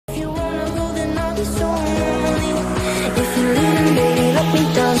be so lonely. If you're leaving, baby, let me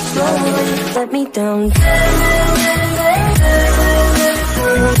down slowly. Let me down. Let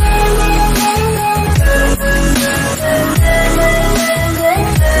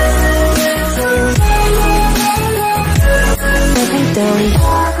me down.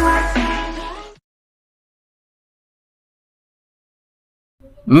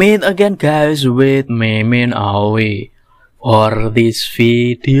 Meet again guys with Memin Aoi. For this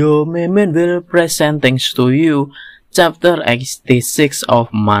video, Memin will presenting to you chapter 86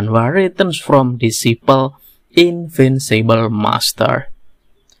 of Manhua Returns from Disciple Invincible Master.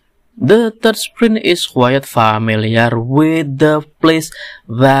 The third sprint is quite familiar with the place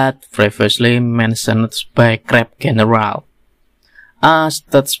that previously mentioned by Crab General. As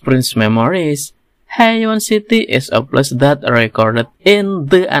third sprint's memories, Haiyuan City is a place that recorded in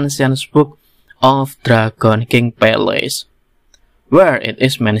the ancient book of Dragon King Palace, where it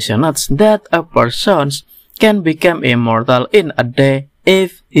is mentioned that a person can become immortal in a day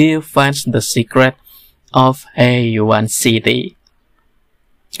if he finds the secret of Haiyuan City.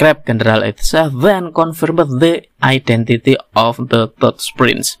 Crab General itself then confirmed the identity of the third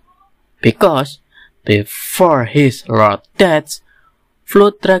prince, because before his lord's death,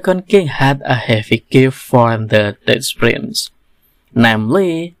 Flood Dragon King had a heavy gift for the third prince,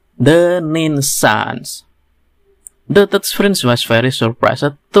 namely the Nin Sons. The third prince was very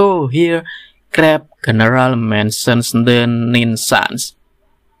surprised to hear Crab General mentions the Nin Sons.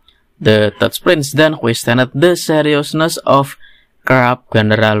 The third prince then questioned the seriousness of Crab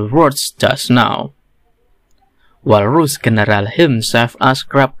General words just now. Walrus General himself asked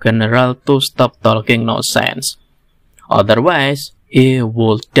Crab General to stop talking nonsense, otherwise he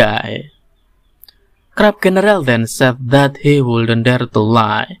would die. Crab General then said that he wouldn't dare to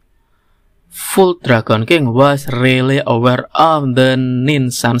lie. Full Dragon King was really aware of the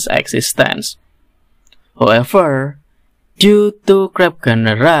Nin Sons' existence. However, due to Crab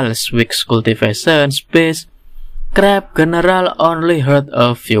General's weak cultivation space, Crab General only heard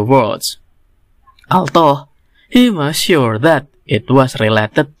a few words, although he was sure that it was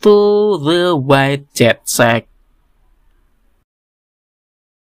related to the white jet sack.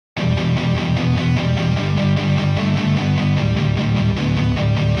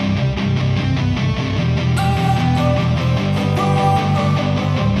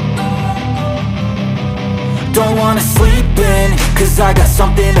 Don't wanna sleep in, cause I got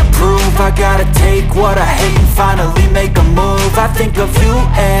something to prove. I gotta take what I hate and finally make a move. I think of you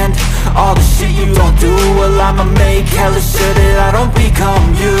and all the shit you don't do. Well, I'ma make hella sure that I don't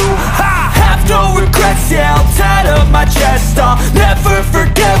become you. I have no regrets, yeah, I'll tie up my chest. I'll never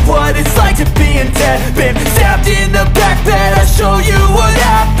forget what it's like to be in debt. Been stabbed in the back bed, I'll show you what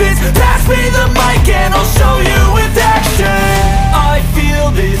happens. Pass me the mic and I'll show you with action. I feel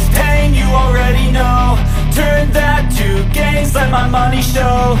this pain, you already know. Turn that to gains, let my money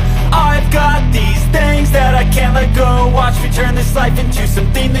show. I've got these things that I can't let go. Watch me turn this life into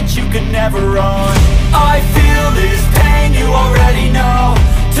something that you could never own. I feel this pain, you already know.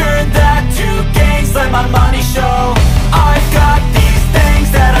 Turn that to gains, let my money show. I've got these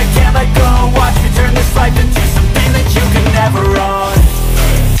things that I can't let go. Watch me turn this life into something that you could never own.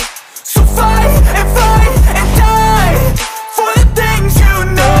 So fight and die for the things you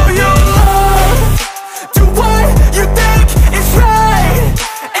know you love. Do what you think is right,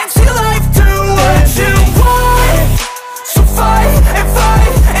 and see life do what you want. So fight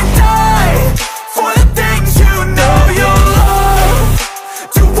and die for the things you know you love.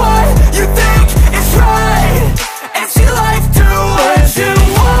 Do what you think is right, and see life do what you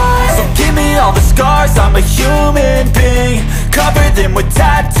want. So give me all the scars, I'm a human being. Cover them with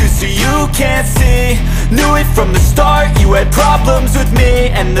tattoos so you can't see. Knew it from the start, you had problems with me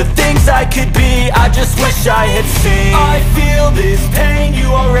and the things I could be, I just wish I had seen. I feel this pain, you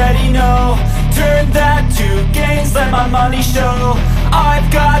already know. Turn that to gains, let my money show.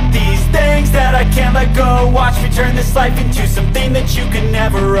 I've got these things that I can't let go. Watch me turn this life into something that you could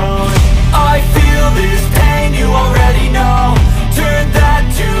never own. I feel this pain, you already know. Turn that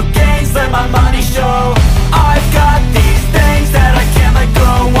to gains, let my money show. I've got these things that I can't let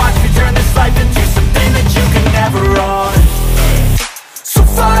go. Watch me turn this life into something that you can never own. So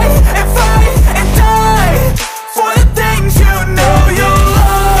fight and die for the things you know you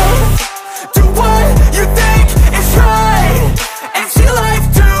love. Do what you think is right, and see life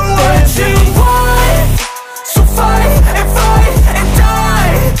do what you want. So fight and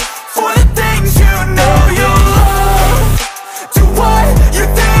die for the things you know you love. Do what you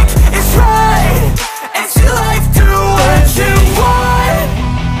think is right, and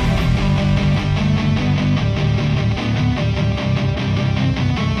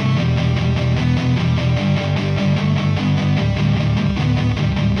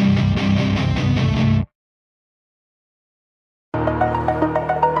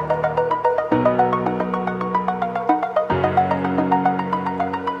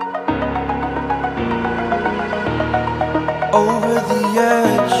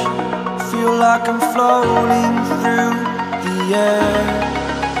like I'm floating through the air.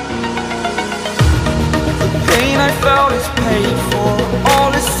 The pain I felt is paid for,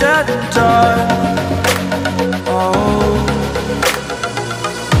 all is said and done. Oh,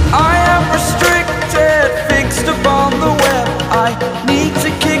 I am restricted, fixed upon the web. I need to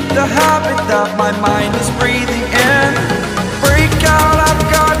kick the habit that my mind is breathing in. Break out, I've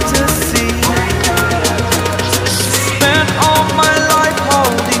got to see. Spent all my life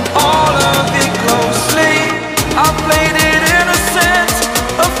holding all of it closely. I played it innocent,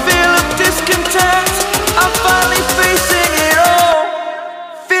 a feel of discontent. I'm finally facing it all,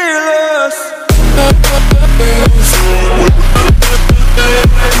 fearless.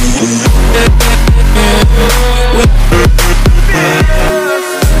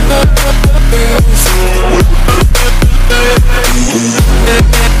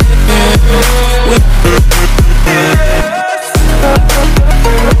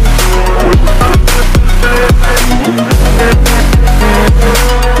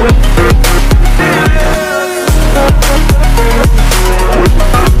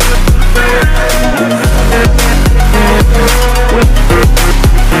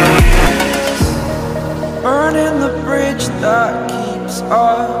 Burning the bridge that keeps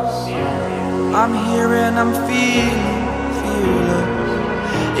us. I'm here and I'm feeling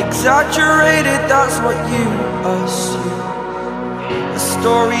fearless. Exaggerated, that's what you assume. The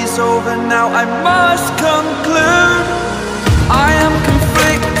story's over now, I must conclude. I am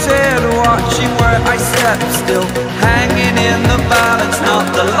conflicted, watching where I step still, hanging in the balance. Not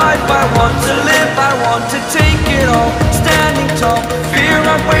the life I want to live, I want to take it all. Standing tall, fear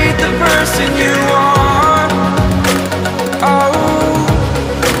I weighed the person you are.